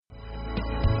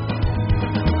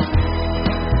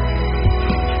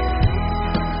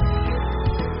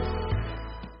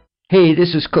Hey,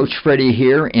 this is Coach Freddie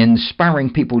here,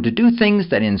 inspiring people to do things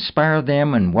that inspire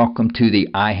them, and welcome to the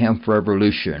Hemp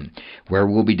Revolution, where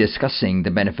we'll be discussing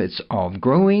the benefits of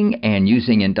growing and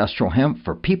using industrial hemp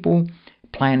for people,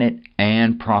 planet,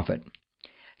 and profit.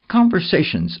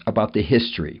 Conversations about the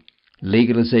history,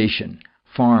 legalization,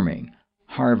 farming,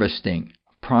 harvesting,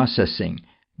 processing,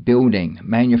 building,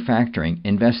 manufacturing,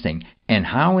 investing, and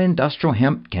how industrial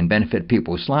hemp can benefit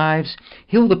people's lives,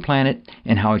 heal the planet,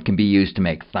 and how it can be used to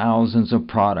make thousands of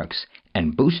products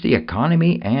and boost the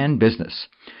economy and business.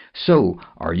 So,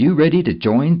 are you ready to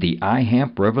join the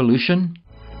iHemp revolution?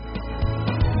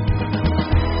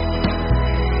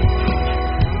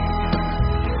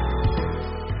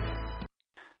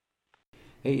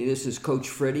 Hey, this is Coach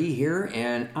Freddie here,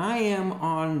 and I am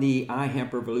on the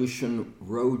iHemp Revolution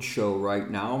Roadshow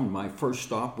right now. My first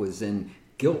stop was in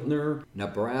Giltner,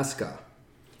 Nebraska,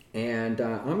 and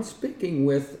I'm speaking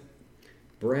with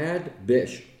Brad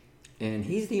Bish, and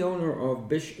he's the owner of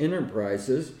Bish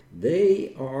Enterprises.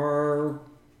 They are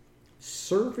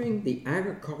serving the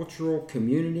agricultural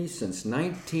community since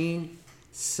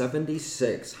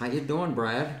 1976. How you doing,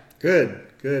 Brad?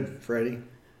 Good, Freddie.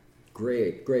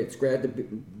 Great. It's glad to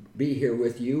be here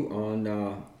with you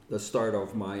on the start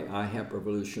of my iHemp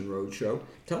Revolution Roadshow.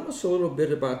 Tell us a little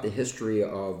bit about the history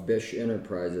of Bish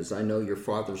Enterprises. I know your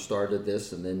father started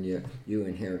this, and then you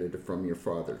inherited it from your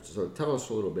father. So tell us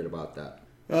a little bit about that.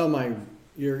 Well,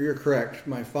 you're correct.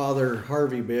 My father,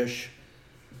 Harvey Bish,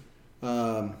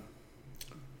 was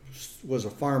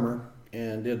a farmer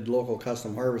and did local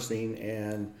custom harvesting,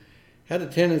 and had a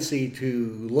tendency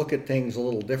to look at things a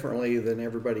little differently than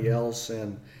everybody else,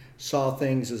 and saw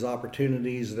things as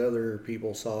opportunities that other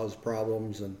people saw as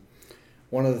problems. And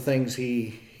one of the things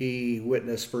he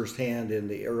witnessed firsthand in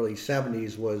the early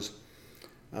 70s was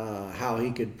how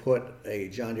he could put a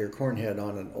John Deere corn head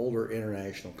on an older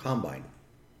International combine.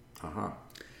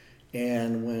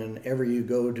 And whenever you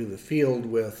go to the field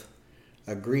with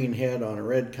a green head on a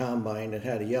red combine that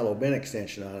had a yellow bin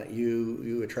extension on it,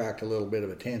 you attract a little bit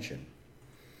of attention.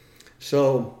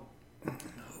 So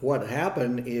what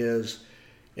happened is,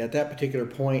 at that particular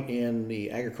point in the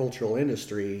agricultural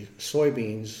industry,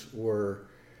 soybeans were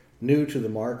new to the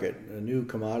market, a new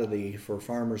commodity for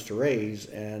farmers to raise,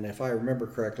 and if I remember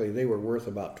correctly, they were worth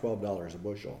about $12 a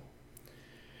bushel.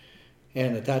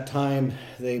 And at that time,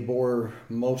 they bore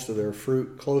most of their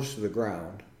fruit close to the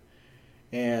ground,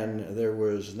 and there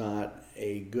was not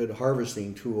a good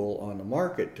harvesting tool on the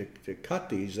market to cut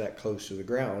these that close to the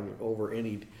ground over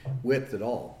any width at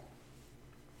all.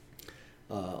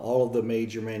 All of the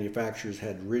major manufacturers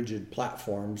had rigid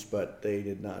platforms, but they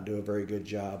did not do a very good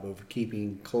job of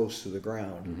keeping close to the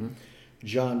ground. Mm-hmm.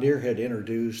 John Deere had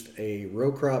introduced a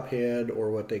row crop head,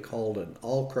 or what they called an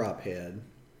all crop head.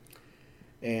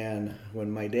 And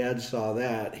when my dad saw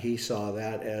that, he saw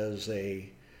that as a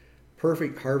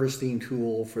perfect harvesting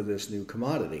tool for this new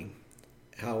commodity.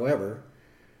 However,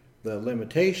 the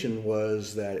limitation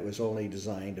was that it was only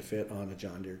designed to fit on a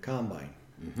John Deere combine.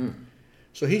 Mm-hmm.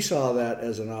 So he saw that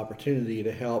as an opportunity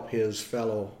to help his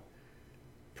fellow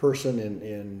person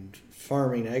in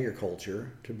farming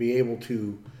agriculture to be able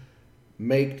to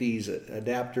make these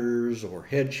adapters or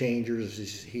head changers,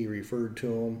 as he referred to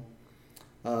them,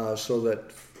 so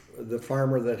that the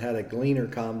farmer that had a Gleaner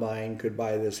combine could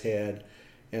buy this head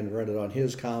and run it on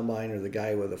his combine, or the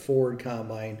guy with a Ford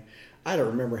combine. I don't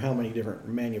remember how many different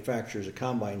manufacturers of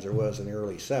combines there was in the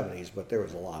early 70s, but there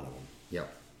was a lot of them.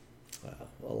 Yep.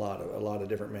 A lot of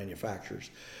different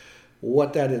manufacturers.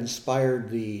 What that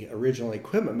inspired the original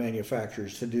equipment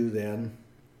manufacturers to do then,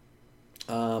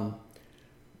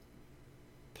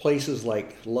 places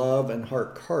like Love and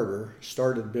Hart Carter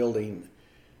started building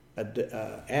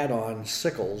add-on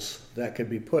sickles that could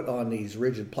be put on these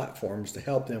rigid platforms to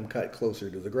help them cut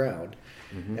closer to the ground.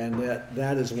 Mm-hmm. And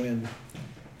that is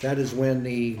when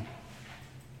the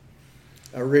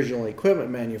original equipment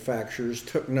manufacturers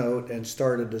took note and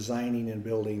started designing and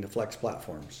building the flex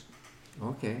platforms.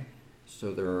 Okay,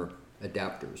 so there are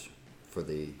adapters for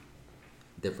the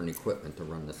different equipment to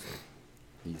run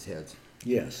these heads.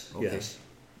 Yes, okay. Yes.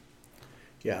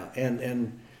 Yeah,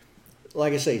 and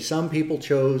like I say, some people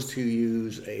chose to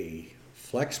use a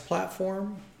flex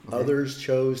platform. Okay. Others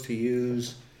chose to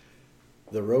use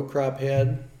the row crop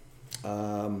head.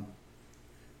 It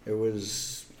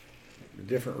was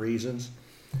different reasons.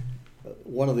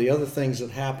 One of the other things that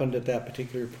happened at that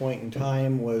particular point in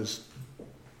time was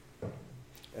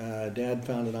Dad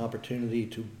found an opportunity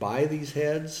to buy these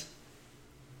heads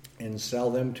and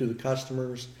sell them to the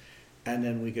customers, and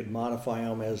then we could modify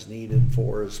them as needed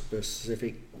for a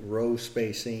specific row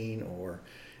spacing or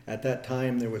at that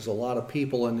time there was a lot of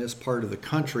people in this part of the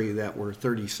country that were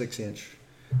 36-inch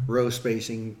row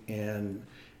spacing, and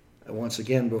once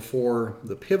again, before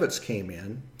the pivots came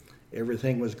in,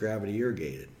 everything was gravity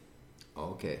irrigated.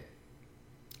 Okay.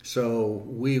 So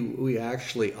we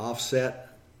actually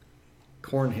offset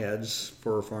corn heads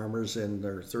for farmers in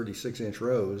their 36-inch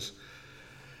rows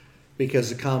because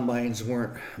the combines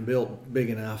weren't built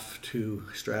big enough to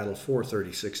straddle 4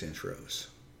 36-inch rows.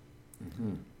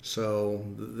 Mm-hmm. So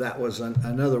that was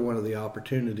another one of the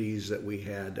opportunities that we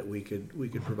had, that we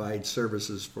could provide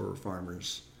services for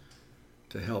farmers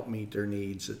to help meet their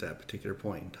needs at that particular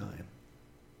point in time.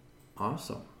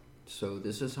 Awesome. So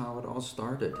this is how it all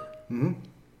started. Mm-hmm.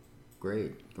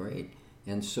 Great.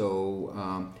 And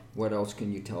so what else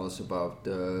can you tell us about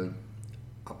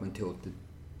up until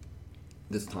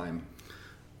this time?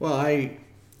 Well, I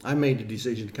made the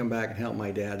decision to come back and help my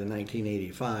dad in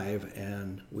 1985,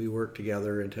 and we worked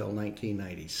together until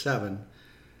 1997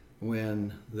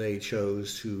 when they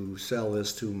chose to sell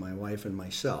this to my wife and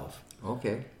myself.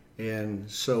 Okay. And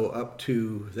so up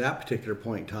to that particular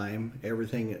point in time,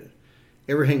 everything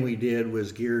we did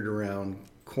was geared around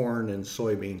corn and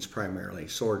soybeans primarily,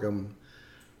 sorghum,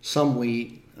 some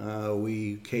wheat.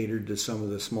 We catered to some of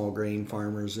the small grain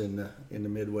farmers in the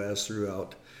Midwest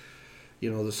throughout,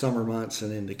 the summer months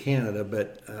and into Canada,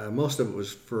 but most of it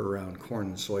was for around corn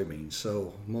and soybeans.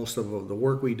 So most of the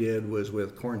work we did was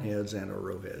with corn heads and or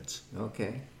row heads.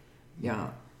 Okay. Yeah.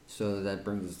 So that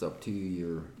brings us up to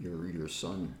your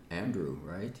son Andrew,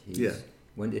 right? Yeah.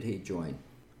 When did he join?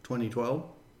 2012.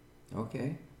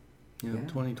 Okay. Yeah,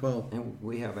 2012. And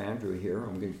we have Andrew here.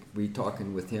 I'm going to be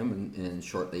talking with him and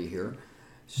shortly here.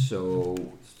 So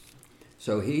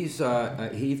he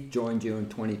joined you in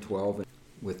 2012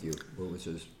 with you. What was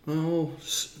his? Oh,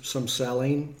 some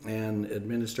selling and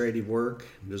administrative work,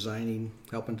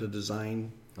 helping to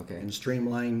design and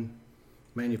streamline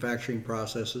manufacturing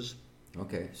processes.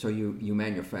 Okay, so you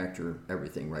manufacture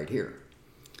everything right here,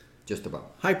 just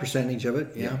about. High percentage of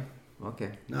it, yeah.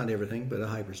 Okay. Not everything, but a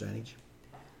high percentage.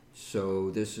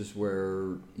 So this is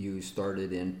where you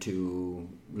started into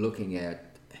looking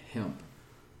at hemp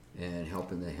and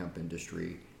helping the hemp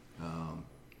industry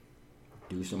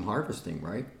do some harvesting,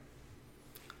 right?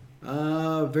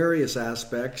 Various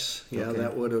aspects. Yeah, Okay.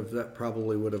 that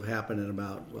probably would have happened in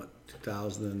about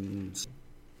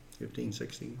 2015,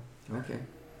 16. Okay.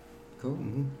 Cool.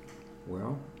 Mm-hmm.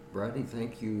 Well, Brady,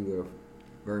 thank you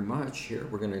very much. Here,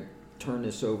 we're going to turn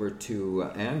this over to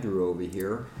Andrew over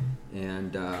here.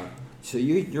 And so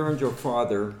you joined your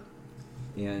father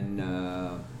in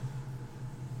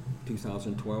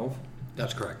 2012?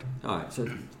 That's correct. All right. So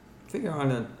figure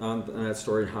on that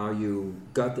story how you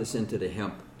got this into the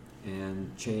hemp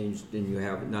and changed, and you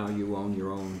own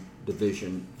your own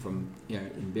division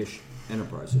in Bish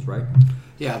Enterprises, right?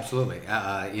 Yeah, absolutely.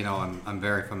 I'm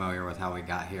very familiar with how we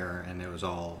got here, and it was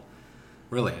all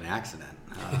really an accident.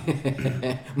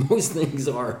 Most things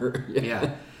are.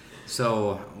 Yeah.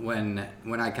 So when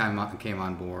I came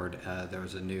on board, there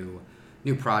was a new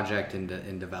project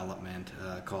in development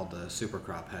called the Super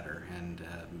Crop Header, and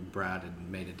Brad had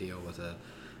made a deal with a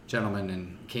gentleman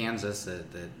in Kansas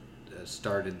that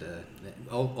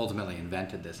ultimately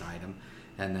invented this item,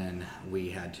 and then we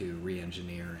had to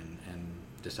re-engineer and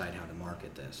decide how to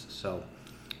market this. So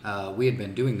we had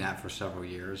been doing that for several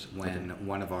years when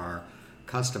one of our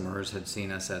customers had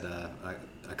seen us at a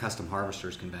custom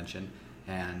harvesters convention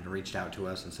and reached out to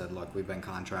us and said, look, we've been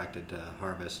contracted to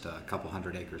harvest a couple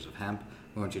 100 acres of hemp.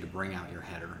 We want you to bring out your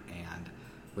header, and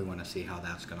we want to see how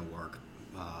that's going to work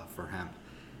for hemp.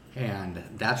 And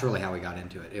that's really how we got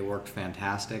into it. It worked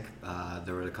fantastic.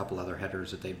 There were a couple other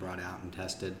headers that they brought out and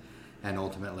tested, and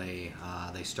ultimately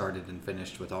they started and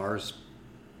finished with ours,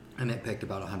 and it picked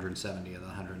about 170 of the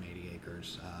 180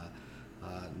 acres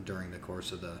during the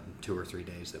course of the 2 or 3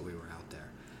 days that we were out there.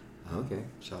 Okay.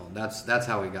 So that's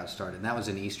how we got started. And that was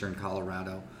in eastern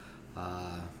Colorado,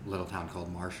 a little town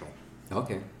called Marshall.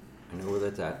 Okay, I know where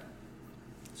that's at.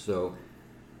 So,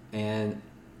 and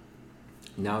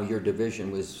now your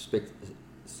division was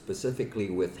specifically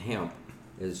with hemp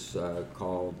is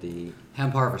called the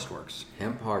Hemp Harvest Works.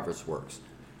 Hemp Harvest Works.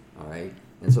 All right,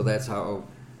 and so that's how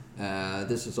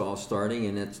this is all starting,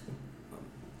 and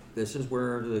this is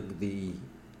where the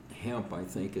hemp, I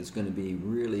think, is going to be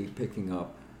really picking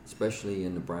up, especially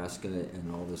in Nebraska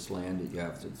and all this land that you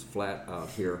have. It's flat out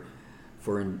here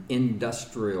for an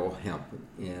industrial hemp,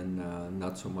 and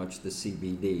not so much the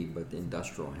CBD, but the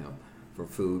industrial hemp for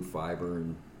food, fiber,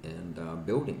 and and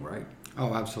building, right?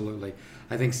 Oh, absolutely.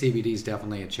 I think CBD is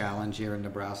definitely a challenge here in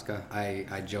Nebraska.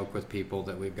 I joke with people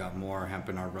that we've got more hemp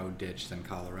in our road ditch than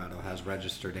Colorado has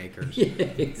registered acres. Yeah,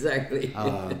 exactly.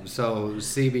 So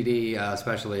CBD,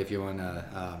 especially if you want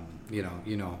to,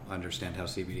 understand how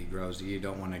CBD grows, you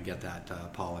don't want to get that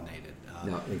pollinated.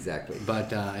 No, exactly.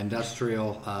 But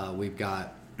industrial, we've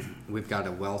got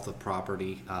a wealth of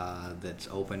property that's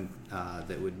open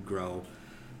that would grow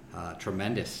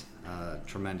tremendous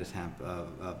hemp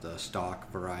of the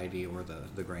stalk variety or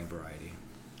the grain variety.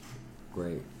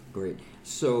 Great.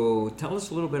 So tell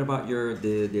us a little bit about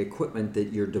the equipment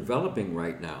that you're developing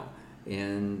right now,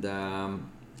 and a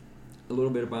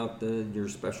little bit about your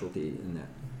specialty in that.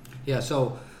 Yeah,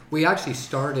 so we actually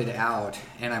started out,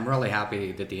 and I'm really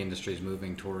happy that the industry is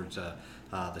moving towards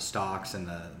the stalks and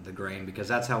the grain, because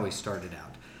that's how we started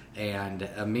out. And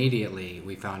immediately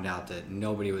we found out that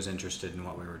nobody was interested in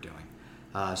what we were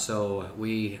doing. So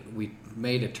we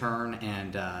made a turn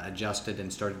and adjusted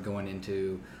and started going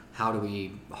into how do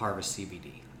we harvest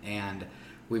CBD. And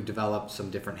we've developed some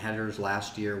different headers.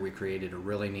 Last year we created a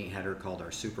really neat header called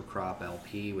our Super Crop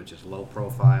LP, which is low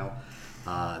profile.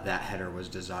 That header was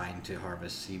designed to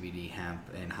harvest CBD hemp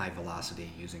in high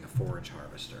velocity using a forage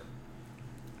harvester.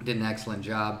 Did an excellent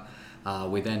job.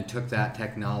 We then took that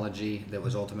technology that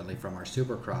was ultimately from our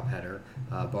Super Crop header,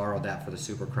 borrowed that for the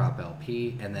Super Crop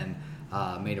LP, and then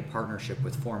made a partnership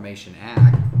with Formation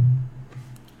Ag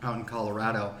out in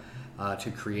Colorado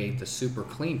to create the Super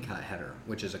Clean Cut header,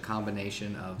 which is a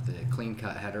combination of the Clean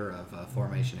Cut header of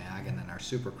Formation Ag and then our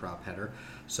Super Crop header.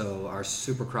 So our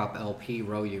Super Crop LP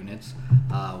row units,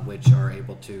 which are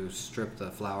able to strip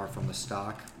the flower from the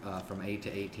stalk from 8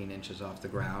 to 18 inches off the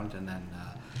ground and then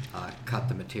cut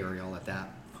the material at that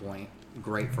point,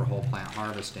 great for whole plant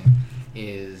harvesting,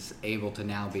 is able to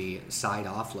now be side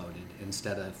offloaded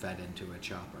instead of fed into a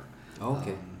chopper.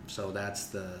 Okay. So that's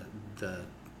the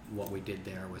what we did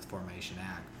there with Formation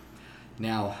Ag.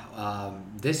 Now,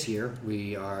 this year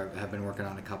we have been working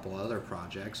on a couple other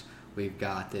projects. We've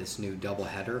got this new double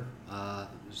header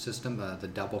system, the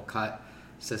double cut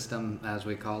system as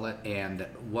we call it, and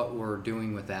what we're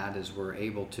doing with that is we're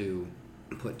able to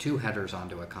put two headers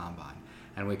onto a combine,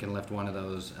 and we can lift one of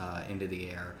those into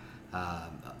the air,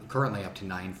 currently up to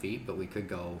 9 feet, but we could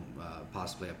go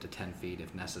possibly up to 10 feet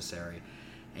if necessary,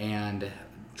 and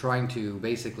trying to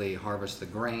basically harvest the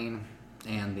grain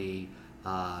and the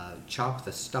chop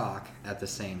the stalk at the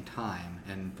same time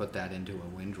and put that into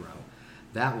a windrow.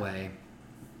 That way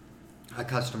a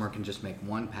customer can just make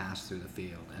one pass through the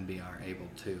field and be able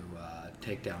to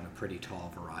take down a pretty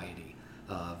tall variety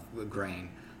of grain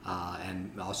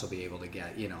and also be able to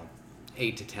get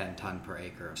 8 to 10 ton per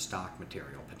acre of stock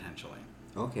material potentially.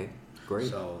 Okay, great.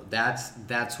 So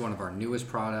that's one of our newest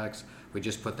products. We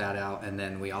just put that out, and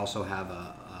then we also have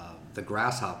the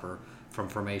grasshopper from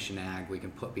Formation Ag we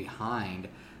can put behind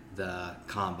the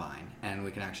combine, and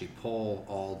we can actually pull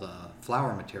all the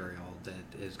flower material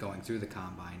that is going through the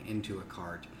combine into a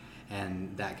cart,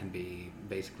 and that can be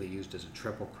basically used as a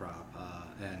triple crop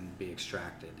and be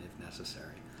extracted if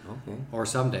necessary. Okay. Or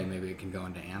someday maybe it can go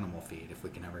into animal feed if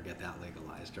we can ever get that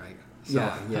legalized, right?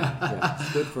 So. Yeah.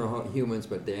 It's good for humans,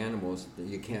 but the animals,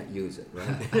 you can't use it,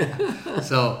 right?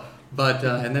 So, but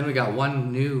and then we got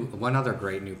one other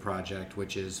great new project,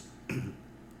 which is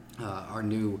our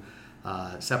new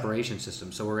separation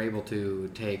system. So we're able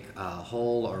to take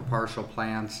whole or partial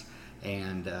plants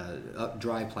and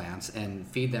dry plants and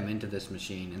feed them into this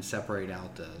machine and separate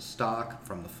out the stalk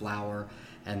from the flower,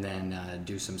 and then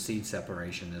do some seed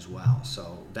separation as well.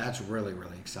 So that's really,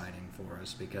 really exciting for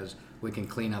us because we can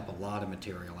clean up a lot of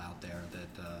material out there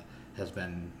that has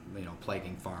been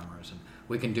plaguing farmers, and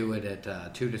we can do it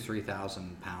at 2,000 to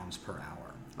 3,000 pounds per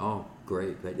hour. Oh,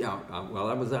 great. But yeah, well,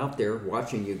 I was out there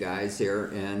watching you guys there,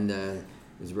 and it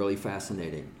was really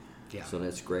fascinating. Yeah. So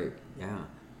that's great. Yeah.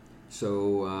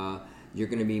 So you're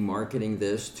going to be marketing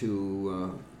this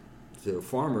to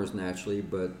farmers naturally,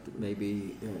 but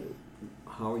maybe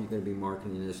how are you going to be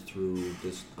marketing this through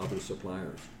just other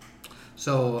suppliers?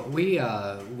 So we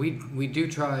do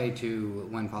try to,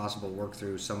 when possible, work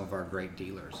through some of our great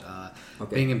dealers.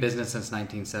 Okay. Being in business since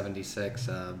 1976,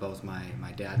 both my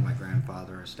dad and my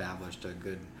grandfather established a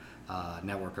good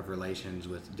network of relations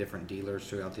with different dealers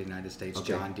throughout the United States,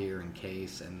 Okay. John Deere and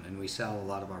Case, and we sell a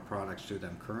lot of our products through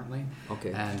them currently.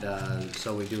 Okay. And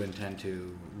so we do intend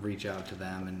to reach out to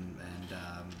them and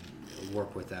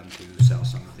work with them to sell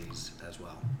some of these as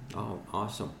well. Oh,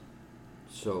 awesome.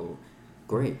 So,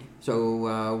 great.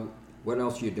 So, what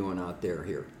else are you doing out there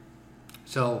here?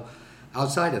 So,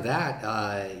 outside of that,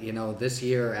 this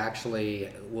year actually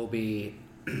will be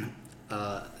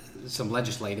some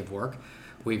legislative work.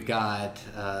 We've got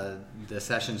the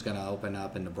session's going to open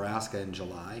up in Nebraska in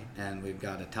July, and we've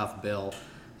got a tough bill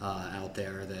out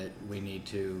there that we need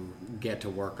to get to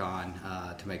work on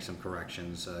to make some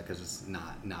corrections because it's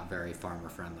not very farmer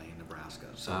friendly in Nebraska.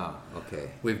 So okay.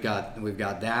 We've got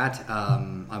that.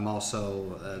 I'm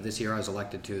also this year I was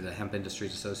elected to the Hemp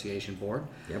Industries Association board.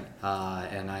 Yep.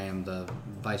 And I am the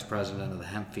vice president of the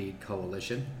Hemp Feed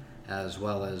Coalition, as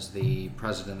well as the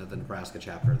president of the Nebraska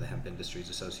chapter of the Hemp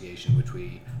Industries Association, which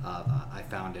I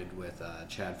founded with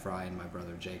Chad Fry and my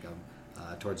brother Jacob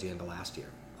towards the end of last year.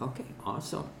 Okay,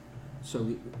 awesome.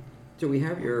 So we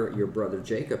have your brother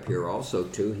Jacob here also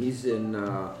too. He's in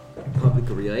public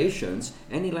relations.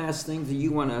 Any last things that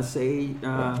you want to say,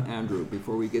 Andrew,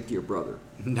 before we get to your brother?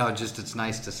 No, just it's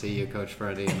nice to see you, Coach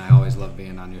Freddie, and I always love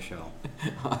being on your show.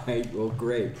 All right, well,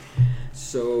 great.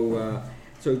 So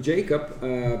Jacob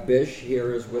Bish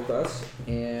here is with us,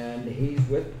 and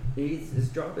his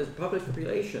job is public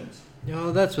relations.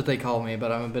 That's what they call me,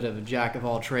 but I'm a bit of a jack of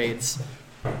all trades.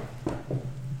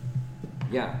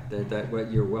 Yeah, that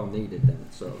you're well needed then.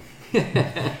 So,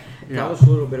 tell us a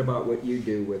little bit about what you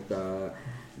do with the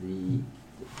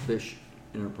Bish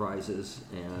Enterprises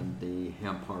and the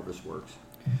Hemp Harvest Works.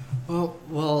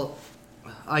 Well,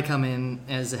 I come in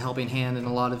as a helping hand in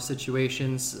a lot of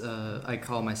situations. I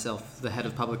call myself the head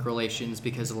of public relations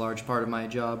because a large part of my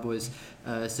job was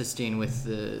assisting with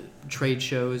the trade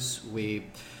shows.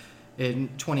 In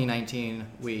 2019,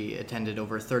 we attended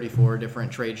over 34 different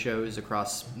trade shows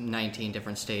across 19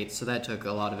 different states, so that took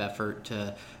a lot of effort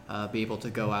to be able to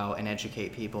go out and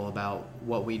educate people about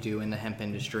what we do in the hemp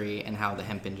industry and how the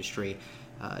hemp industry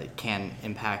can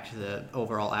impact the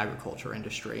overall agriculture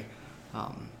industry.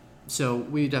 So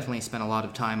we definitely spent a lot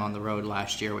of time on the road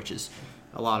last year, which is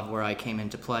a lot of where I came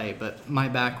into play, but my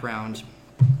background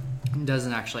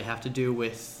doesn't actually have to do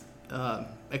with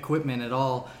equipment at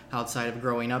all outside of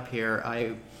growing up here.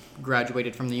 I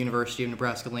graduated from the University of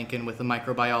Nebraska-Lincoln with a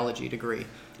microbiology degree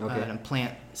and a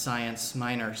plant science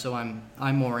minor, so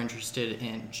I'm more interested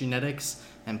in genetics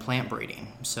and plant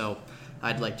breeding. So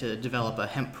I'd like to develop a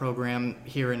hemp program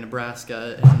here in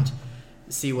Nebraska and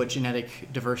see what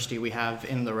genetic diversity we have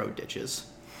in the road ditches.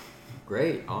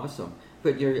 Great, awesome.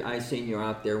 But I seen you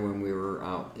out there when we were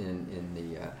out in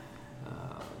the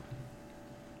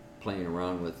playing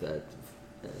around with that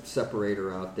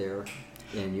separator out there,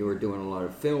 and you were doing a lot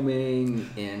of filming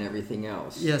and everything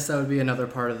else. Yes, that would be another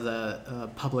part of the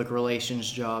public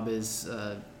relations job is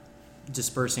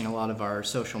dispersing a lot of our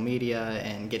social media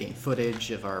and getting footage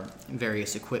of our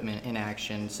various equipment in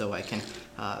action so I can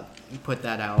put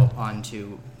that out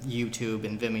onto YouTube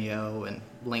and Vimeo and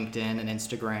LinkedIn and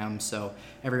Instagram so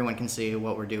everyone can see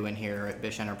what we're doing here at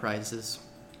Bish Enterprises.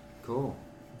 Cool.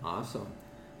 Awesome.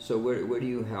 So what do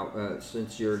you have,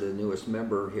 since you're the newest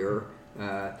member here,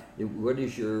 what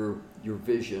is your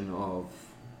vision of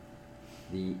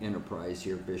the enterprise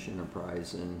here, Bish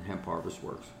Enterprise and Hemp Harvest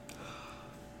Works?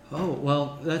 Oh,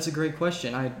 well, that's a great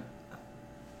question.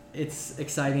 It's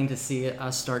exciting to see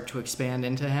us start to expand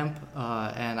into hemp,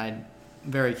 and I'm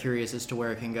very curious as to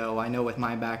where it can go. I know with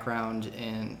my background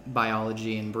in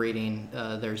biology and breeding,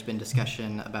 there's been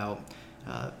discussion about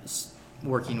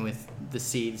working with the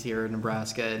seeds here in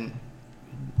Nebraska, and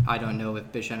I don't know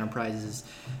if Bish Enterprises'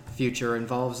 future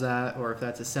involves that or if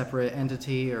that's a separate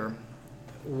entity or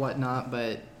whatnot,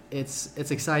 but it's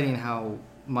exciting how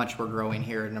much we're growing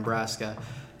here in Nebraska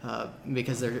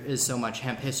because there is so much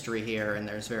hemp history here, and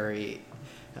there's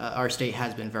our state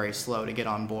has been very slow to get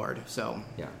on board. So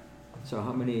yeah. So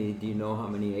do you know how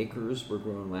many acres were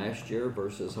grown last year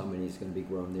versus how many is going to be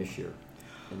grown this year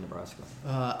in Nebraska?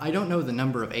 I don't know the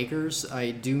number of acres.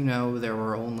 I do know there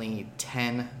were only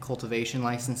 10 cultivation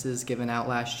licenses given out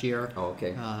last year. Oh,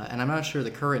 okay. And I'm not sure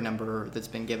the current number that's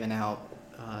been given out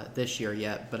this year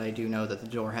yet, but I do know that the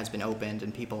door has been opened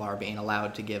and people are being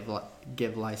allowed to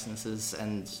give licenses,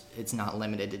 and it's not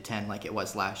limited to 10 like it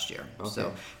was last year. Okay.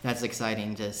 So that's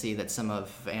exciting to see that some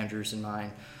of Andrew's and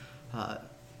mine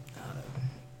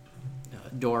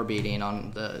door beating on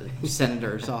the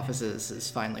senators' offices is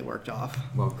finally worked off.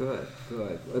 Well, good.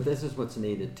 Well, this is what's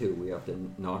needed too. We have to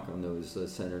knock on those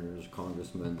senators,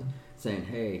 congressmen, saying,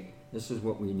 "Hey, this is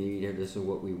what we need, or this is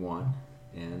what we want,"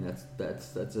 and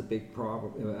that's a big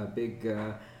problem, a big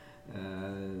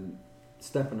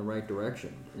step in the right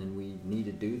direction, and we need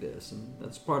to do this. And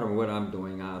that's part of what I'm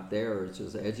doing out there. Is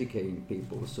just educating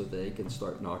people so they can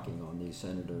start knocking on these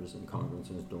senators and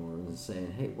congressmen's doors and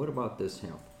saying, "Hey, what about this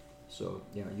hemp?" So,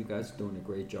 yeah, you guys are doing a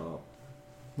great job.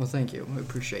 Well, thank you. We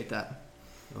appreciate that.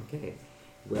 Okay.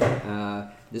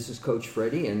 Well, this is Coach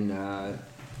Freddie,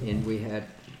 and we had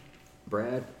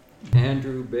Brad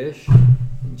Andrew Bish,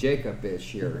 Jacob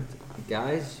Bish here.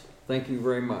 Guys, thank you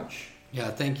very much.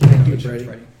 Yeah, thank you. Thank you,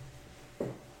 Freddie.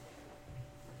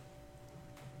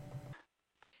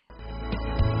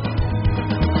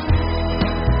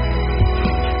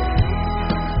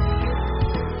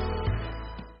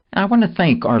 I want to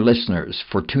thank our listeners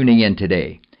for tuning in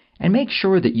today, and make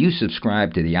sure that you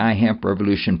subscribe to the iHemp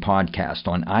Revolution podcast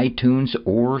on iTunes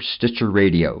or Stitcher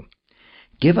Radio.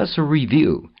 Give us a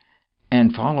review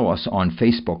and follow us on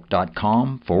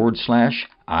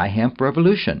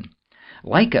Facebook.com/iHempRevolution.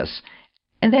 Like us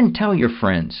and then tell your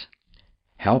friends.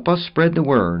 Help us spread the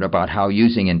word about how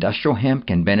using industrial hemp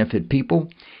can benefit people,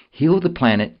 heal the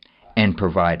planet, and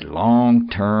provide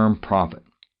long-term profit.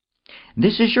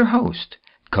 This is your host,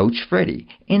 Coach Freddie,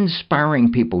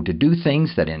 inspiring people to do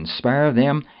things that inspire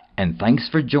them, and thanks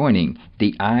for joining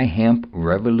the iHemp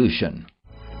Revolution.